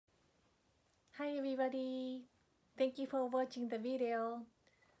Hi everybody! Thank you for watching the video.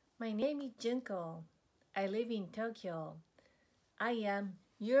 My name is Junko. I live in Tokyo. I am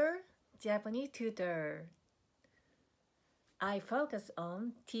your Japanese tutor. I focus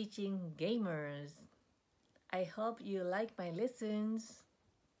on teaching gamers. I hope you like my lessons.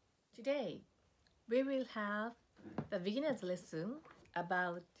 Today, we will have the beginner's lesson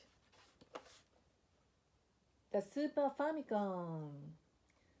about the Super Famicom.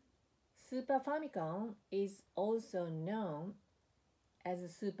 Super Famicom is also known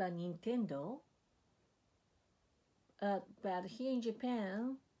as Super Nintendo, but here in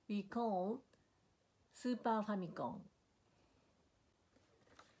Japan we call Super Famicom.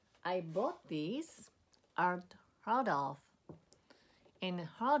 I bought this at hardoff, and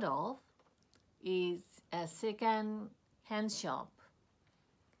hardoff is a second-hand shop.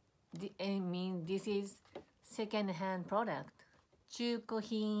 I mean, this is second-hand product. 中古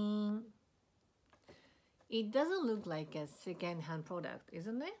品. It doesn't look like a second-hand product,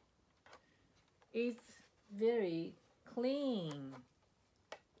 isn't it? It's very clean.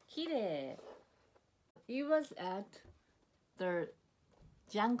 綺麗. It was at the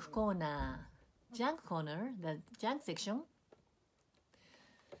junk corner. Junk corner, the junk section.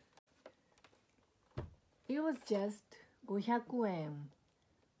 It was just 500 yen,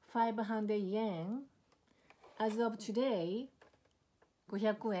 500 yen. As of today,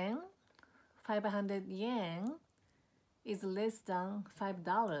 500 yen, 500 yen is less than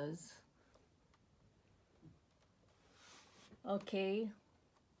 $5. Okay,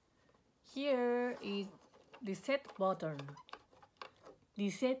 here is reset button.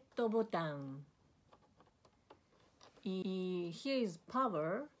 Reset button. Here is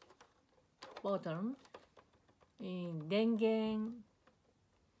power button. In 電源.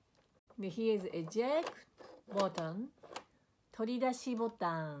 Here is eject button. 取り出しボ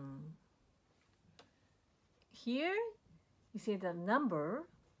タン. Here you see the number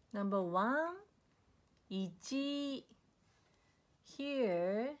 1, 1.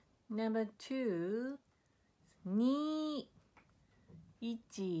 Here number 2, 2, 1,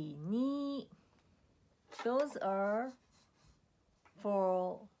 2. Those are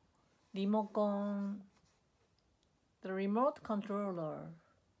for Rimocon, the remote controller.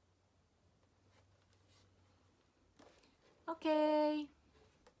 Okay.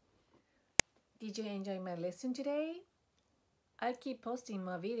 Did you enjoy my lesson today? I keep posting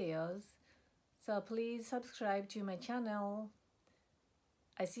more videos, so please subscribe to my channel.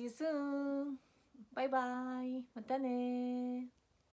 I see you soon. Bye bye. またね。